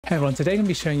Hey everyone, today I'm going to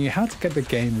be showing you how to get the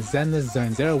game Zenless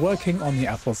Zone Zero working on the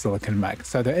Apple Silicon Mac.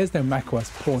 So there is no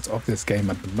macOS port of this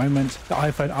game at the moment. The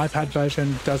iPhone, iPad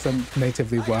version doesn't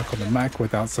natively work on the Mac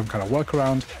without some kind of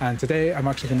workaround. And today I'm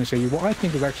actually going to show you what I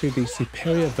think is actually the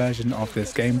superior version of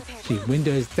this game, the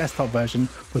Windows desktop version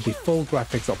with the full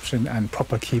graphics option and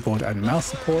proper keyboard and mouse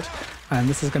support. And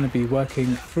this is going to be working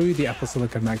through the Apple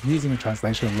Silicon Mac using a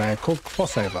translation layer called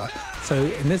CrossOver. So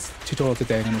in this tutorial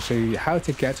today, I'm going to show you how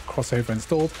to get CrossOver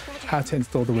installed, how to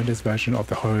install the Windows version of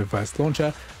the HoloVerse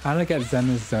launcher, and to get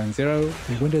Zenless Zone Zero,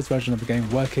 the Windows version of the game,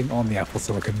 working on the Apple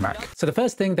Silicon Mac. So the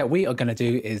first thing that we are going to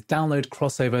do is download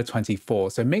CrossOver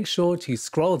 24. So make sure to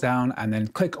scroll down and then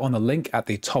click on the link at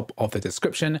the top of the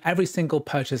description. Every single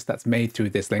purchase that's made through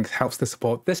this link helps to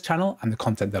support this channel and the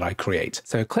content that I create.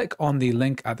 So click on the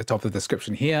link at the top of the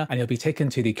description here and you'll be taken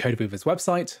to the CodeWeaver's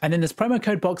website. And in this promo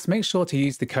code box, make sure to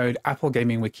use the code Apple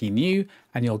Gaming Wiki New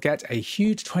and you'll get a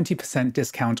huge 20%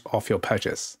 discount off your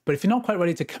purchase. But if you're not quite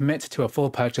ready to commit to a full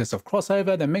purchase of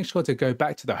CrossOver, then make sure to go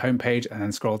back to the homepage and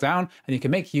then scroll down and you can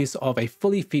make use of a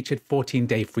fully featured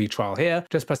 14-day free trial here.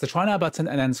 Just press the try now button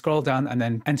and then scroll down and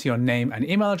then enter your name and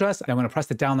email address. And I'm going to press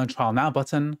the download trial now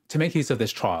button to make use of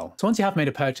this trial. So once you have made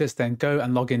a purchase, then go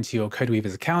and log into your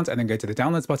CodeWeaver's account and then go to the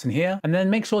downloads button here and then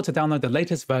make sure to download the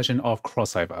latest version of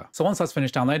CrossOver. So once that's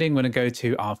finished downloading, we're going to go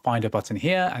to our Finder button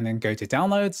here and then go to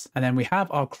downloads. And then we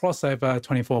have our CrossOver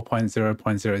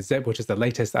 24.0.0 zip, which is the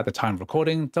latest at the time of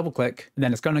recording. Double click, and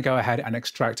then it's going to go ahead and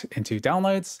extract into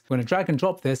downloads. We're going to drag and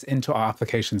drop this into our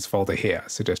applications folder here.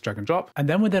 So just drag and drop. And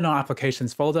then within our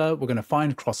applications folder, we're going to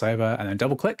find CrossOver and then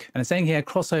double click. And it's saying here,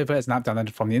 CrossOver is an app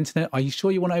downloaded from the internet. Are you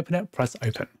sure you want to open it? Press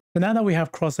open. So now that we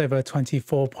have CrossOver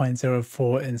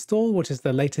 24.04 installed, which is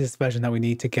the latest version that we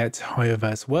need to get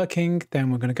HoloVerse working, then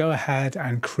we're going to go ahead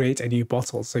and create a new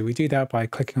bottle. So we do that by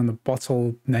clicking on the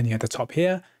bottle menu at the top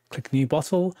here, click new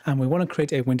bottle, and we want to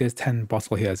create a Windows 10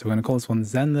 bottle here. So we're going to call this one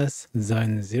Zenless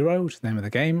Zone Zero, which is the name of the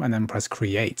game, and then press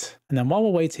create. And then while we're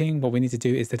waiting, what we need to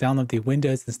do is to download the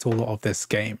Windows installer of this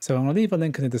game. So I'm going to leave a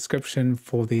link in the description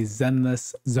for the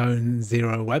Zenless Zone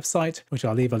Zero website, which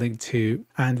I'll leave a link to.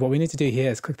 And what we need to do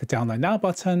here is click the download now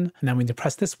button, and then we need to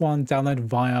press this one, download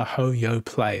via Hoyo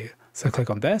Play. So click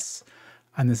on this.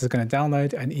 And this is going to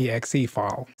download an exe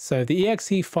file. So the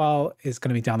exe file is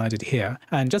going to be downloaded here.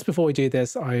 And just before we do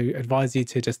this, I advise you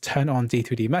to just turn on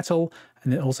D3D Metal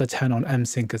and then also turn on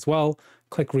MSync as well.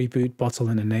 Click reboot bottle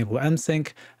and enable MSync.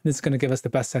 And this is going to give us the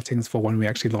best settings for when we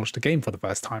actually launch the game for the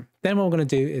first time. Then what we're going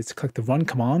to do is click the run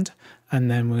command, and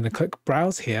then we're going to click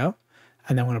browse here.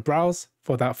 And then we're going to browse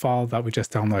for that file that we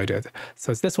just downloaded.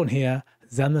 So it's this one here,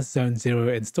 Zenless Zone Zero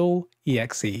install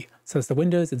exe. So it's the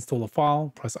Windows installer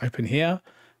file, press open here,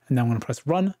 and then I'm going to press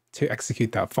run to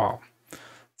execute that file.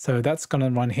 So that's going to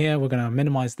run here. We're going to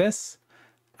minimize this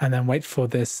and then wait for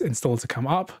this install to come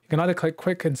up. You can either click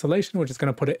quick installation, which is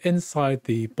going to put it inside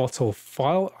the bottle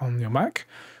file on your Mac,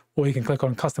 or you can click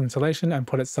on custom installation and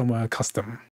put it somewhere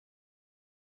custom.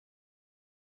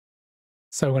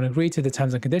 So we're going to agree to the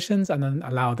terms and conditions and then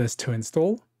allow this to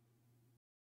install.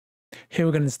 Here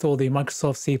we're going to install the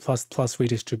Microsoft C++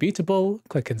 redistributable.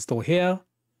 Click install here.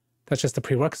 That's just a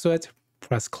prerequisite.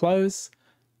 Press close.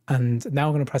 And now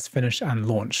we're going to press finish and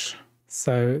launch.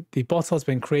 So the bottle has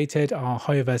been created. Our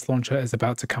HoloVerse launcher is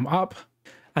about to come up.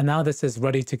 And now this is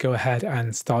ready to go ahead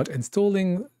and start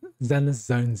installing Zenless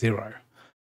Zone Zero.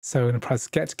 So we're going to press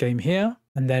get game here.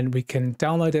 And then we can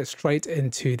download it straight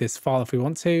into this file if we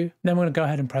want to. Then we're going to go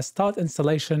ahead and press start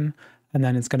installation. And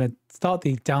then it's going to start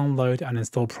the download and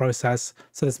install process.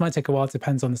 So this might take a while, it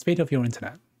depends on the speed of your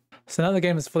internet. So now the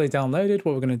game is fully downloaded,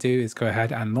 what we're going to do is go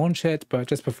ahead and launch it. But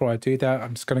just before I do that,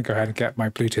 I'm just going to go ahead and get my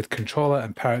Bluetooth controller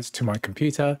and pair it to my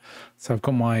computer. So I've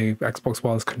got my Xbox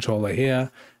Wireless controller here.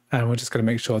 And we're just going to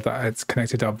make sure that it's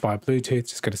connected up via Bluetooth.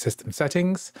 Just go to system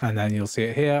settings, and then you'll see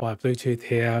it here via Bluetooth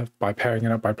here by pairing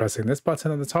it up by pressing this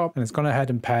button at the top. And it's gone ahead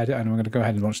and paired it, and we're going to go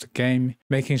ahead and launch the game,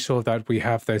 making sure that we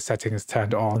have those settings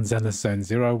turned on. Zenless Zone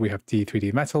Zero, we have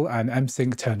D3D Metal and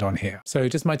MSync turned on here. So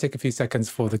it just might take a few seconds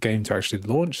for the game to actually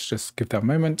launch. Just give that a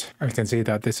moment. And you can see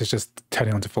that this is just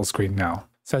turning on to full screen now.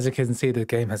 So as you can see, the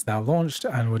game has now launched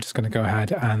and we're just going to go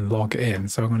ahead and log in.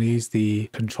 So I'm going to use the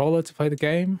controller to play the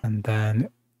game, and then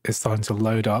it's starting to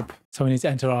load up. So we need to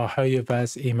enter our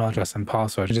HoloVerse email address and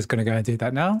password. I'm just going to go and do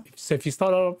that now. So if you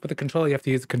start off with the controller, you have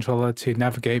to use the controller to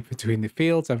navigate between the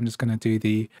fields. I'm just going to do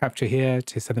the capture here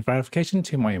to send the verification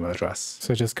to my email address.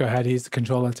 So just go ahead and use the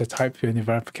controller to type in the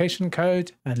verification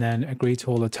code and then agree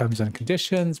to all the terms and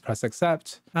conditions, press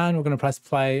accept. And we're going to press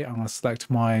play. I'm going to select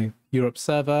my Europe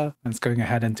server, and it's going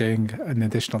ahead and doing an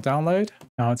additional download.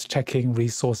 Now it's checking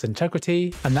resource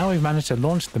integrity. And now we've managed to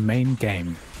launch the main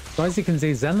game. So as you can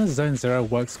see, Zenless Zone Zero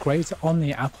works great on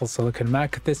the Apple Silicon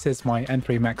Mac. This is my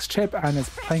N3 Max chip and it's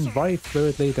playing very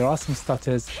fluidly. There are some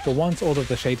stutters, but once all of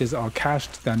the shaders are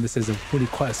cached, then this is a really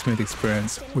quite a smooth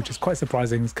experience, which is quite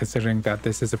surprising considering that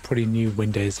this is a pretty new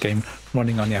Windows game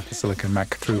running on the Apple Silicon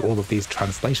Mac through all of these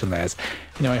translation layers.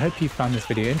 Anyway, I hope you found this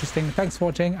video interesting. Thanks for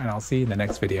watching and I'll see you in the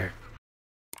next video.